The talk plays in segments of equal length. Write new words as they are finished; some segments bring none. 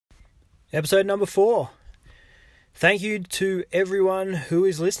Episode number 4. Thank you to everyone who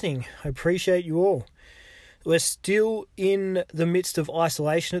is listening. I appreciate you all. We're still in the midst of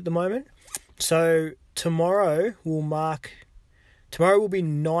isolation at the moment. So tomorrow will be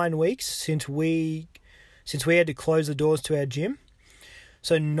 9 weeks since we had to close the doors to our gym.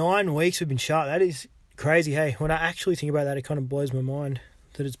 So 9 weeks we've been shut. That is crazy, hey. When I actually think about that, it kind of blows my mind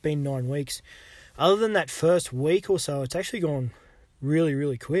that it's been 9 weeks. Other than that first week or so, it's actually gone really,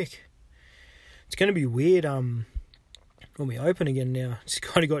 really quick. It's going to be weird when we open again now. Just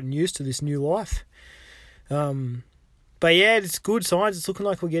kind of gotten used to this new life. But yeah, it's good signs. It's looking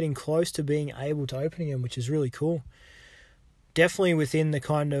like we're getting close to being able to open again, which is really cool. Definitely within the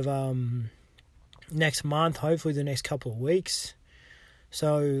kind of next month, hopefully the next couple of weeks.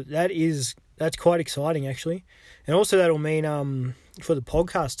 So that's quite exciting actually. And also that'll mean for the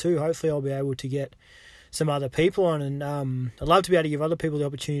podcast too, hopefully I'll be able to get some other people on, and I'd love to be able to give other people the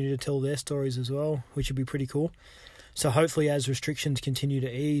opportunity to tell their stories as well, which would be pretty cool. So hopefully as restrictions continue to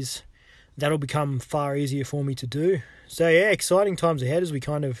ease, that'll become far easier for me to do. So yeah, exciting times ahead as we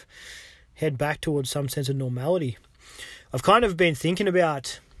kind of head back towards some sense of normality. I've kind of been thinking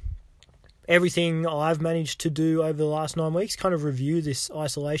about everything I've managed to do over the last 9 weeks, kind of review this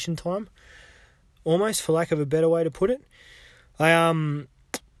isolation time, almost for lack of a better way to put it.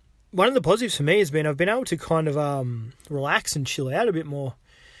 One of the positives for me has been I've been able to kind of relax and chill out a bit more.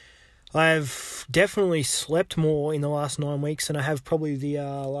 I've definitely slept more in the last 9 weeks than I have probably the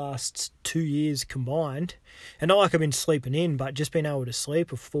last 2 years combined. And not like I've been sleeping in, but just been able to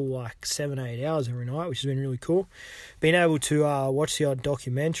sleep a full 7-8 hours every night, which has been really cool. Been able to watch the odd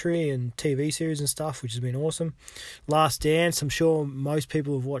documentary and TV series and stuff, which has been awesome. Last Dance, I'm sure most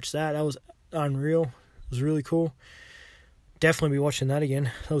people have watched that. That was unreal. It was really cool. Definitely be watching that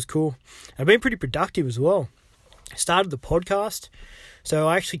again. That was cool. I've been pretty productive as well. I started the podcast. So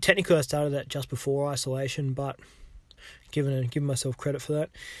I started that just before isolation, but giving myself credit for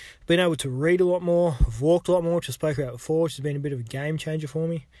that. Been able to read a lot more. I've walked a lot more, which I spoke about before, which has been a bit of a game changer for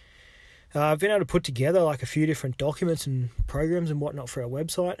me. I've been able to put together a few different documents and programs and whatnot for our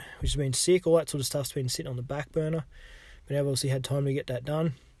website, which has been sick. All that sort of stuff's been sitting on the back burner. Been able to had time to get that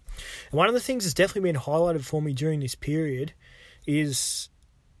done. And one of the things that's definitely been highlighted for me during this period is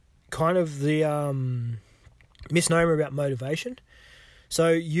kind of the misnomer about motivation. So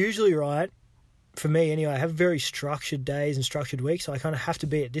usually, right, for me anyway, I have very structured days and structured weeks. So I kind of have to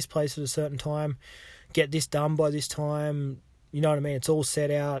be at this place at a certain time, get this done by this time. You know what I mean? It's all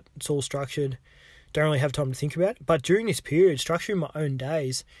set out. It's all structured. Don't really have time to think about it. But during this period, structuring my own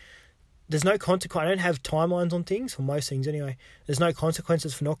days, there's no consequence. I don't have timelines on things, or most things anyway. There's no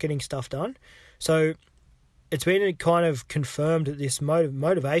consequences for not getting stuff done. So it's been kind of confirmed that this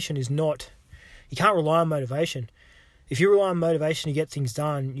motivation is not... You can't rely on motivation. If you rely on motivation to get things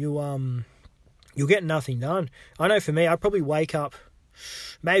done, you'll get nothing done. I know for me, I probably wake up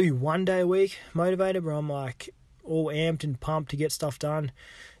maybe one day a week motivated, where I'm all amped and pumped to get stuff done.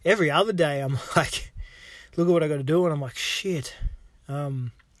 Every other day, I'm look at what I got to do, and I'm shit.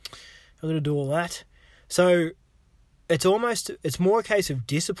 I got to do all that. So it's more a case of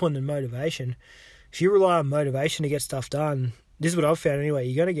discipline than motivation. If you rely on motivation to get stuff done, this is what I've found anyway,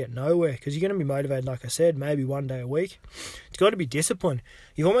 you're going to get nowhere, because you're going to be motivated, like I said, maybe one day a week. It's got to be discipline.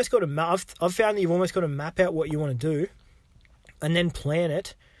 You've almost got to I've found that you've almost got to map out what you want to do and then plan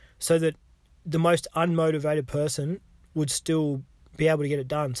it so that the most unmotivated person would still be able to get it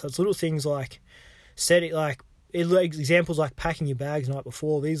done. So it's little things like examples like packing your bags the night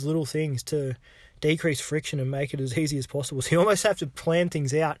before, these little things to decrease friction and make it as easy as possible. So you almost have to plan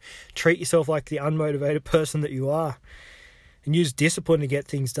things out, treat yourself like the unmotivated person that you are, and use discipline to get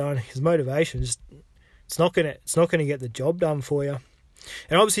things done. Because motivation it's not gonna get the job done for you.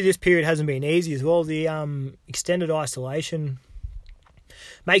 And obviously this period hasn't been easy as well. The extended isolation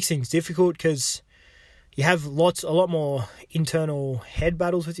makes things difficult because you have a lot more internal head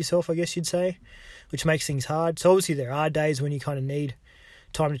battles with yourself, I guess you'd say, which makes things hard. So obviously there are days when you kind of need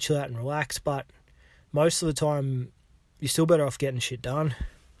time to chill out and relax, but most of the time you're still better off getting shit done.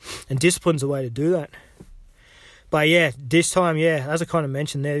 And discipline's the way to do that. But yeah, this time, as I kind of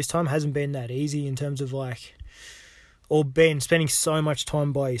mentioned there, this time hasn't been that easy in terms of spending so much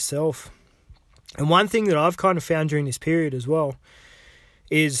time by yourself. And one thing that I've kind of found during this period as well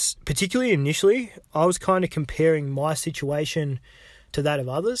is, particularly initially, I was kind of comparing my situation to that of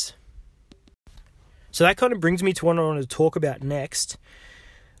others. So that kind of brings me to what I want to talk about next.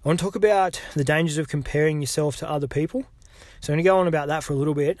 I want to talk about the dangers of comparing yourself to other people. So I'm going to go on about that for a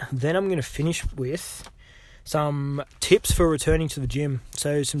little bit. Then I'm going to finish with some tips for returning to the gym.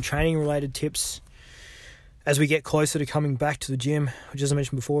 So some training related tips as we get closer to coming back to the gym, which, as I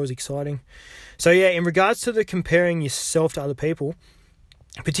mentioned before, is exciting. So yeah, in regards to the comparing yourself to other people,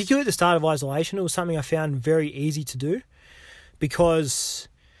 particularly at the start of isolation, it was something I found very easy to do because,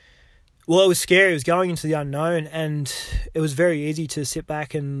 well, it was scary. It was going into the unknown, and it was very easy to sit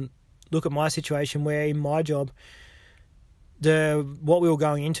back and look at my situation where in my job, what we were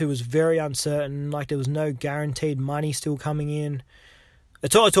going into was very uncertain. Like, there was no guaranteed money still coming in.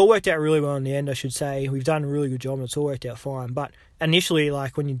 It's all worked out really well in the end, I should say. We've done a really good job and it's all worked out fine. But initially,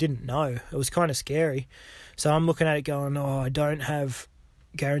 like, when you didn't know, it was kind of scary. So I'm looking at it going, I don't have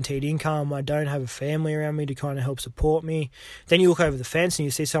guaranteed income. I don't have a family around me to kind of help support me. Then you look over the fence and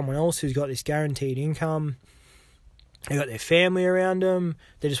you see someone else who's got this guaranteed income. They got their family around them.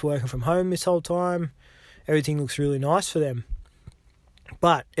 They're just working from home this whole time. Everything looks really nice for them.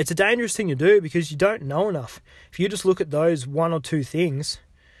 But it's a dangerous thing to do because you don't know enough. If you just look at those one or two things,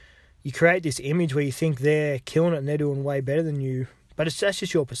 you create this image where you think they're killing it and they're doing way better than you. But that's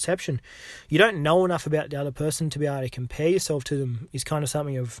just your perception. You don't know enough about the other person to be able to compare yourself to them is kind of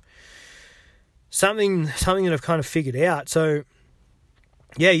something that I've kind of figured out. So,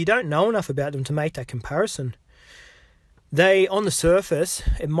 yeah, you don't know enough about them to make that comparison. On the surface,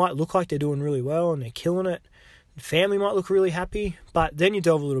 it might look like they're doing really well and they're killing it. The family might look really happy, but then you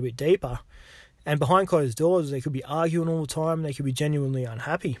delve a little bit deeper. And behind closed doors, they could be arguing all the time. They could be genuinely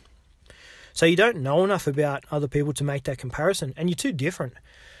unhappy. So you don't know enough about other people to make that comparison. And you're too different.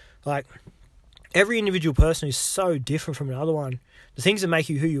 Like, every individual person is so different from another one. The things that make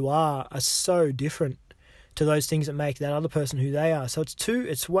you who you are so different to those things that make that other person who they are. So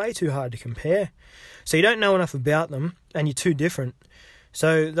it's way too hard to compare. So you don't know enough about them, and you're too different.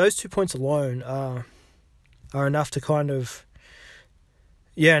 So those 2 points alone are enough to kind of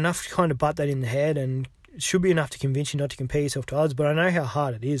butt that in the head, and it should be enough to convince you not to compare yourself to others. But I know how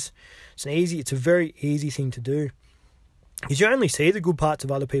hard it is. It's a very easy thing to do, because you only see the good parts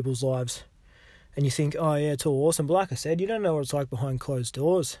of other people's lives, and you think, oh yeah, it's all awesome. But like I said, you don't know what it's like behind closed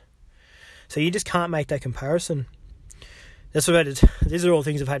doors. So you just can't make that comparison. These are all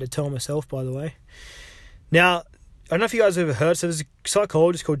things I've had to tell myself, by the way. Now, I don't know if you guys have ever heard, so there's a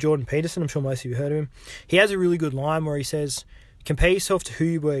psychologist called Jordan Peterson, I'm sure most of you have heard of him. He has a really good line where he says, compare yourself to who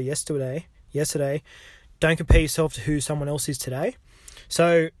you were yesterday, don't compare yourself to who someone else is today.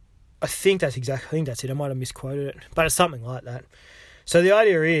 So I think that's it. I might have misquoted it, but it's something like that. So the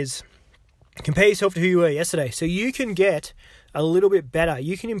idea is, compare yourself to who you were yesterday, so you can get a little bit better.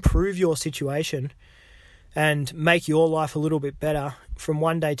 You can improve your situation and make your life a little bit better from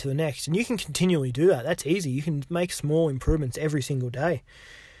one day to the next. And you can continually do that. That's easy. You can make small improvements every single day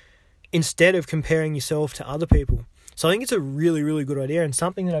instead of comparing yourself to other people. So I think it's a really, really good idea, and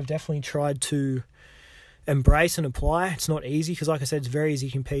something that I've definitely tried to embrace and apply. It's not easy because, like I said, it's very easy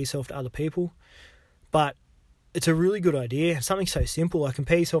to compare yourself to other people. But it's a really good idea. It's something so simple, like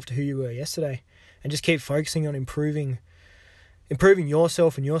compare yourself to who you were yesterday and just keep focusing on improving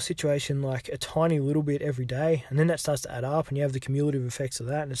yourself and your situation like a tiny little bit every day, and then that starts to add up and you have the cumulative effects of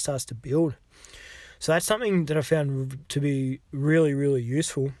that and it starts to build. So that's something that I found to be really, really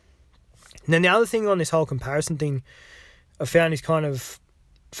useful. And then the other thing on this whole comparison thing I found is kind of,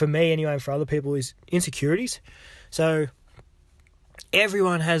 for me anyway and for other people, is insecurities. So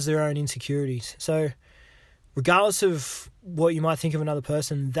everyone has their own insecurities. So regardless of what you might think of another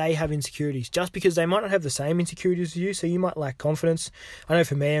person, they have insecurities. Just because they might not have the same insecurities as you, so you might lack confidence. I know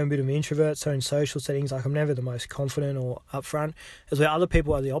for me, I'm a bit of an introvert, so in social settings, like, I'm never the most confident or upfront, as where other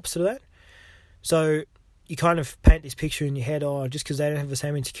people are the opposite of that. So you kind of paint this picture in your head, just because they don't have the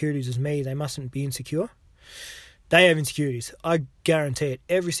same insecurities as me, they mustn't be insecure. They have insecurities. I guarantee it.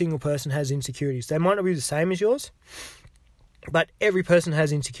 Every single person has insecurities. They might not be the same as yours, but every person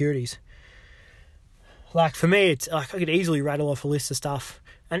has insecurities. Like, for me, it's like I could easily rattle off a list of stuff,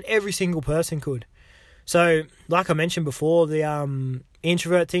 and every single person could. So, like I mentioned before, the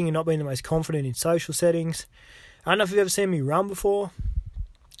introvert thing and not being the most confident in social settings. I don't know if you've ever seen me run before.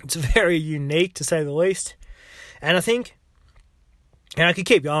 It's very unique, to say the least. And I think, and I could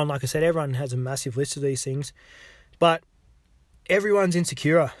keep going, like I said, everyone has a massive list of these things, but everyone's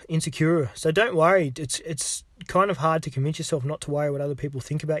insecure. So don't worry. It's kind of hard to convince yourself not to worry what other people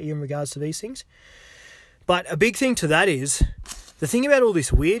think about you in regards to these things. But a big thing to that is, the thing about all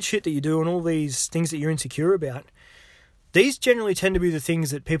this weird shit that you do and all these things that you're insecure about, these generally tend to be the things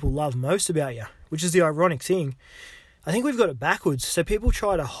that people love most about you, which is the ironic thing. I think we've got it backwards. So people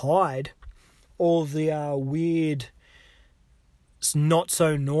try to hide all of the weird, not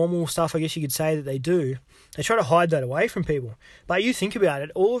so normal stuff, I guess you could say, that they do. They try to hide that away from people. But you think about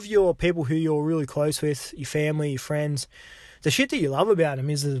it, all of your people who you're really close with, your family, your friends, the shit that you love about them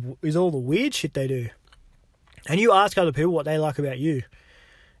is all the weird shit they do. and you ask other people what they like about you,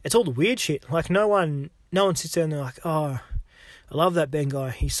 it's all the weird shit. Like, no one sits there and they're like, oh, I love that Ben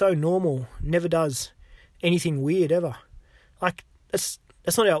guy. He's so normal, never does anything weird ever. Like, that's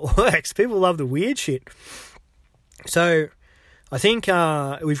not how it works. People love the weird shit. So I think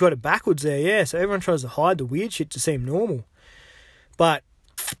we've got it backwards there, yeah. So everyone tries to hide the weird shit to seem normal. But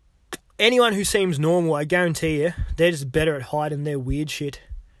anyone who seems normal, I guarantee you, they're just better at hiding their weird shit.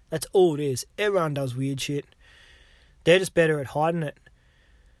 That's all it is. Everyone does weird shit. They're just better at hiding it.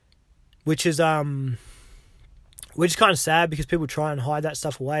 Which is kind of sad because people try and hide that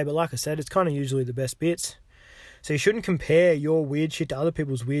stuff away. But like I said, it's kind of usually the best bits. So you shouldn't compare your weird shit to other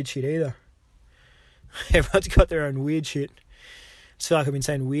people's weird shit either. Everyone's got their own weird shit. I feel like I've been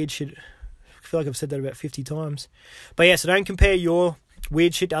saying weird shit. I feel like I've said that about 50 times. But yeah, so don't compare your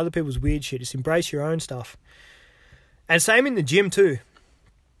weird shit to other people's weird shit. Just embrace your own stuff. And same in the gym too.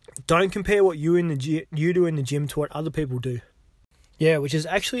 Don't compare what you do in the gym to what other people do. Yeah, which is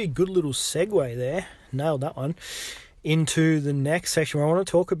actually a good little segue there. Nailed that one. Into the next section where I want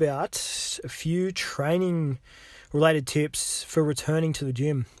to talk about a few training related tips for returning to the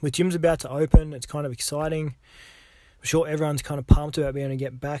gym. With gyms about to open, it's kind of exciting. I'm sure everyone's kind of pumped about being able to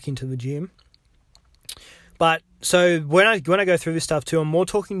get back into the gym. But so when I go through this stuff too, I'm more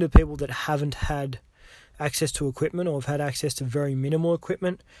talking to people that haven't had access to equipment or have had access to very minimal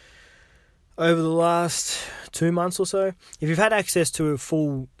equipment over the last 2 months or so. If you've had access to a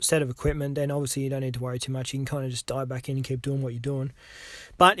full set of equipment, then obviously you don't need to worry too much. You can kind of just dive back in and keep doing what you're doing.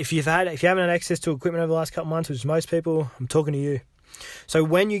 But if you haven't had access to equipment over the last couple of months, which is most people, I'm talking to you. So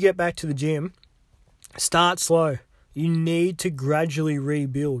when you get back to the gym, start slow. You need to gradually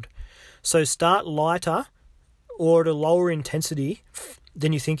rebuild. So start lighter or at a lower intensity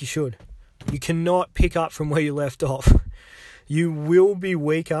than you think you should. You cannot pick up from where you left off. You will be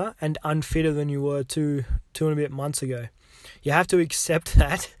weaker and unfitter than you were two and a bit months ago. You have to accept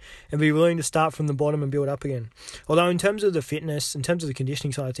that and be willing to start from the bottom and build up again. Although in terms of the fitness, in terms of the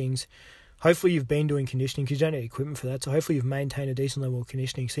conditioning side of things, hopefully you've been doing conditioning because you don't need equipment for that. So hopefully you've maintained a decent level of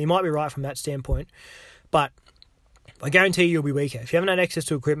conditioning. So you might be right from that standpoint. But I guarantee you'll be weaker. If you haven't had access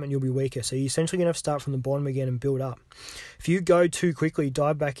to equipment, you'll be weaker. So you're essentially going to have to start from the bottom again and build up. If you go too quickly,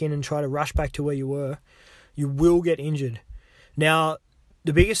 dive back in and try to rush back to where you were, you will get injured. Now,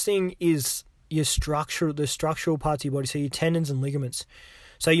 the biggest thing is the structural parts of your body, so your tendons and ligaments.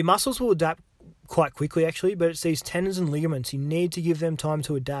 So your muscles will adapt quite quickly, actually, but it's these tendons and ligaments. You need to give them time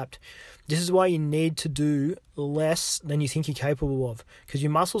to adapt. This is why you need to do less than you think you're capable of, because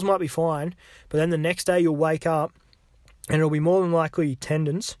your muscles might be fine, but then the next day you'll wake up and it'll be more than likely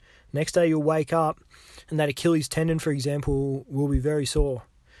tendons. Next day you'll wake up and that Achilles tendon, for example, will be very sore.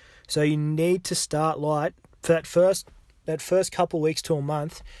 So you need to start light. For that first couple of weeks to a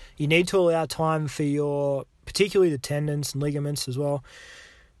month, you need to allow time for particularly the tendons and ligaments as well,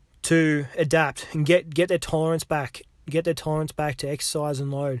 to adapt and get their tolerance back. Get their tolerance back to exercise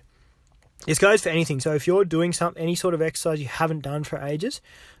and load. This goes for anything. So if you're doing any sort of exercise you haven't done for ages,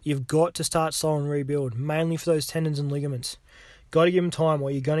 you've got to start slow and rebuild, mainly for those tendons and ligaments. Got to give them time or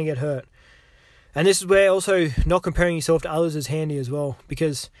you're going to get hurt. And this is where also not comparing yourself to others is handy as well,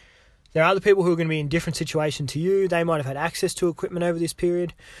 because there are other people who are going to be in different situations to you. They might have had access to equipment over this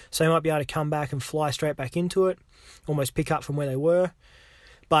period, so they might be able to come back and fly straight back into it, almost pick up from where they were.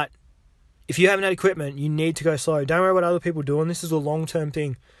 But if you haven't had equipment, you need to go slow. Don't worry what other people are doing. This is a long-term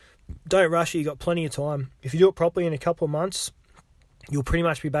thing. Don't rush it. You've got plenty of time. If you do it properly in a couple of months, you'll pretty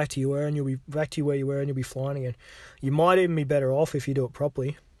much be back to where you were and you'll be flying again. You might even be better off if you do it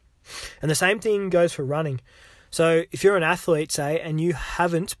properly. And the same thing goes for running. So if you're an athlete, say, and you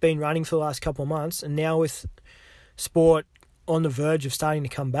haven't been running for the last couple of months, and now with sport on the verge of starting to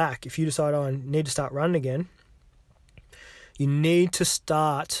come back, if you decide, I need to start running again, you need to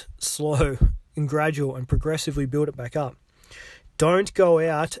start slow and gradual and progressively build it back up. Don't go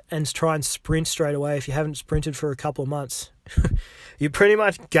out and try and sprint straight away if you haven't sprinted for a couple of months. You're pretty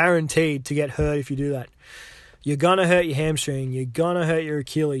much guaranteed to get hurt if you do that. You're going to hurt your hamstring. You're going to hurt your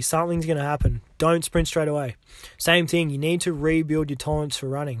Achilles. Something's going to happen. Don't sprint straight away. Same thing. You need to rebuild your tolerance for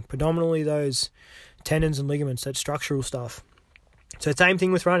running. Predominantly those tendons and ligaments, that structural stuff. So same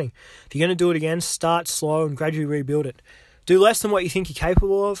thing with running. If you're going to do it again, start slow and gradually rebuild it. Do less than what you think you're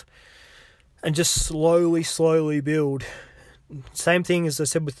capable of and just slowly build. Same thing as I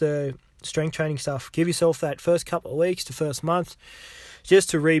said with the strength training stuff. Give yourself that first couple of weeks to first month just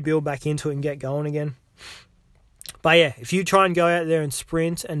to rebuild back into it and get going again. But yeah, if you try and go out there and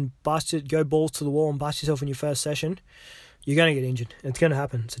sprint and go balls to the wall and bust yourself in your first session, you're going to get injured. It's going to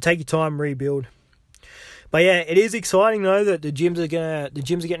happen. So take your time, rebuild. But yeah, it is exciting though that the gyms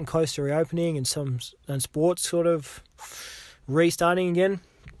are getting close to reopening and sports sort of restarting again.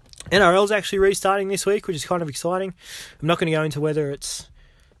 NRL's actually restarting this week, which is kind of exciting. I'm not going to go into whether it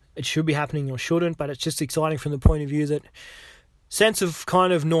should be happening or shouldn't, but it's just exciting from the point of view that sense of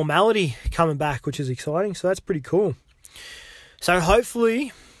kind of normality coming back, which is exciting. So that's pretty cool. So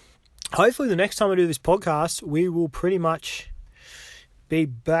hopefully the next time I do this podcast, we will pretty much be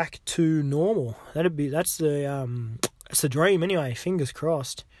back to normal. That's the dream anyway. Fingers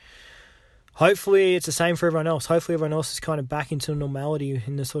crossed. Hopefully it's the same for everyone else. Hopefully everyone else is kind of back into normality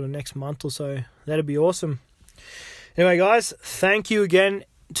in the sort of next month or so. That'd be awesome. Anyway, guys, thank you again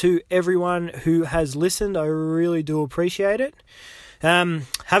to everyone who has listened. I really do appreciate it. Have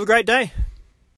a great day.